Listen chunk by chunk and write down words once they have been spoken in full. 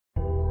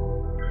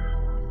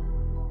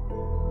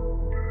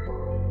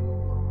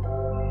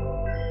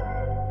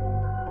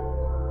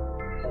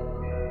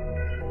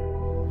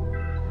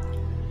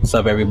What's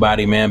up,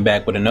 everybody, man?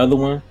 Back with another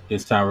one.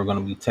 This time we're going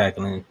to be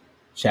tackling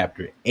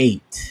chapter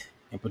 8.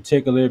 In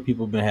particular,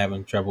 people have been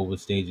having trouble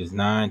with stages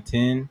 9,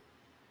 10,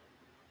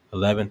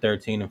 11,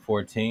 13, and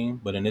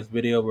 14. But in this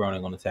video, we're only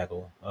going to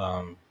tackle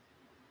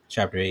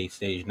chapter 8,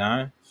 stage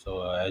 9.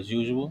 So, as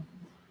usual,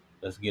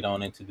 let's get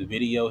on into the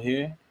video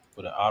here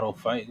with an auto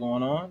fight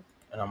going on.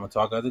 And I'm going to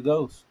talk as it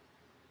goes.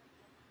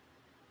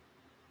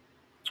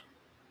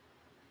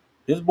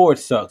 This board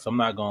sucks. I'm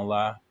not going to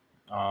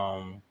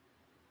lie.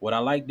 What I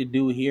like to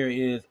do here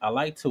is I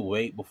like to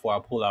wait before I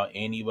pull out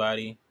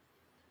anybody.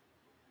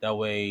 That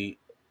way,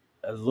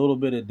 as little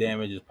bit of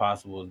damage as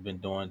possible has been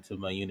doing to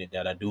my unit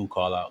that I do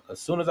call out. As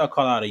soon as I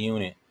call out a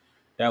unit,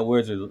 that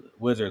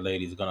wizard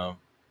lady is gonna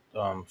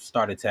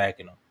start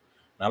attacking them.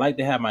 And I like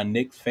to have my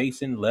Nyx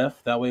facing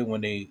left. That way,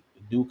 when they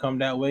do come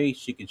that way,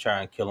 she can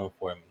try and kill them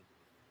for me.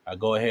 I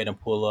go ahead and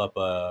pull up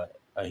a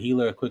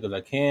healer as quick as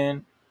I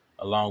can,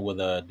 along with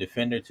a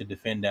defender to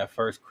defend that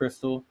first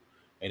crystal,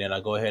 and then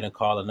I go ahead and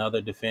call another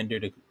defender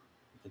to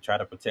try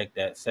to protect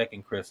that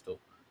second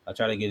crystal. I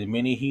try to get as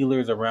many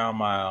healers around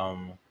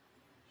my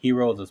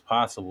heroes as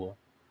possible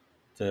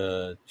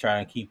to try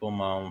and keep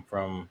them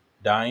from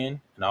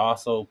dying. And I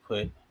also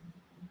put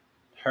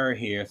her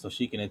here so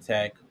she can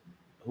attack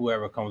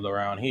whoever comes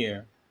around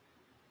here.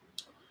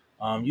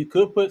 You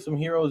could put some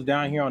heroes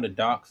down here on the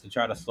docks to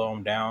try to slow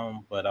them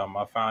down, but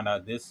I found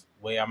out this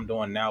way I'm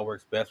doing now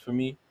works best for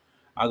me.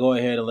 I'll go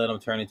ahead and let them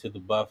turn into the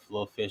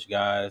buffalo fish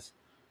guys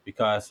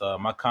because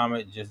my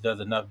comet just does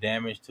enough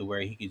damage to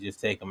where he could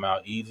just take them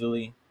out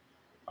easily,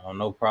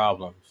 no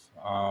problems.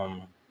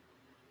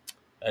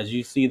 As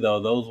you see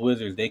though, those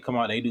wizards, they come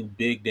out, they do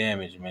big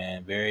damage,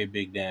 man, very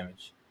big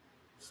damage.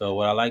 So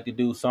what I like to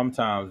do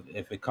sometimes,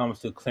 if it comes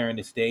to clearing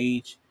the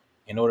stage,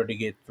 in order to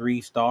get 3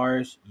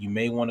 stars, you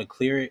may want to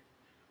clear it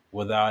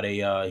without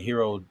a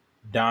hero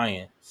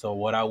dying. So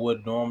what I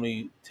would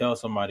normally tell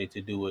somebody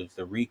to do is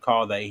to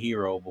recall that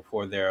hero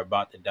before they're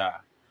about to die.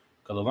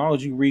 Because as long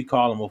as you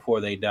recall them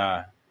before they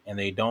die and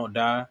they don't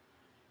die,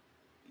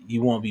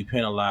 you won't be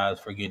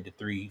penalized for getting the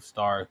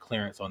 3-star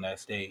clearance on that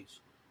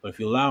stage. But if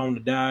you allow them to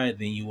die,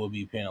 then you will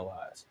be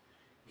penalized.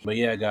 But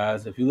yeah,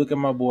 guys, if you look at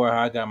my board,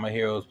 how I got my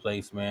heroes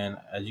placed, man,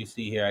 as you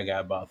see here, I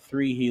got about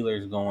 3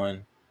 healers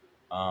going.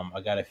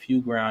 I got a few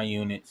ground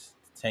units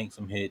to tank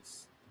some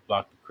hits,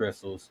 block the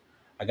crystals.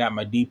 I got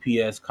my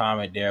DPS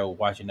comment there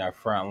watching that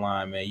front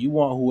line, man. You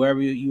want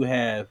whoever you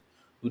have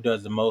who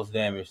does the most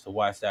damage to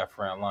watch that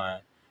front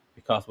line,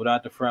 because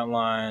without the front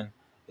line,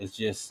 it's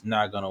just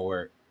not going to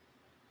work.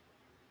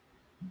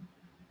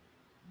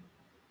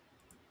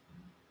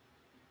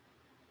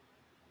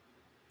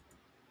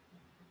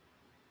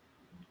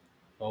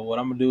 So what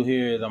I'm going to do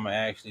here is I'm going to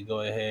actually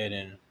go ahead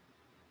and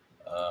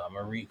I'm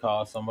going to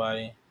recall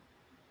somebody.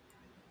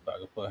 So I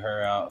can put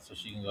her out so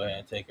she can go ahead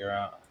and take her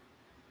out.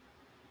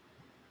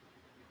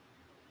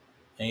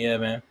 And yeah,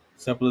 man,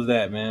 simple as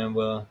that, man.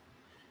 Well,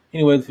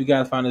 anyways, if you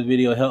guys find this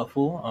video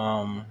helpful,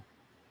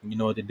 you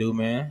know what to do,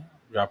 man.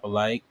 Drop a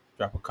like,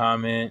 drop a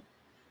comment,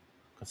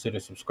 consider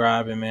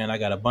subscribing, man. I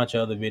got a bunch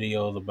of other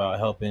videos about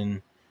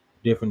helping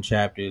different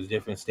chapters,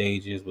 different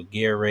stages with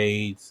gear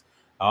raids.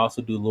 I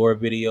also do lore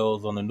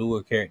videos on the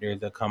newer characters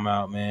that come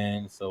out,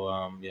 man. So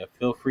yeah,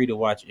 feel free to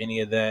watch any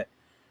of that.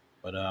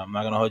 But I'm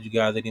not gonna hold you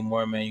guys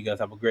anymore, man. You guys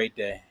have a great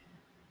day.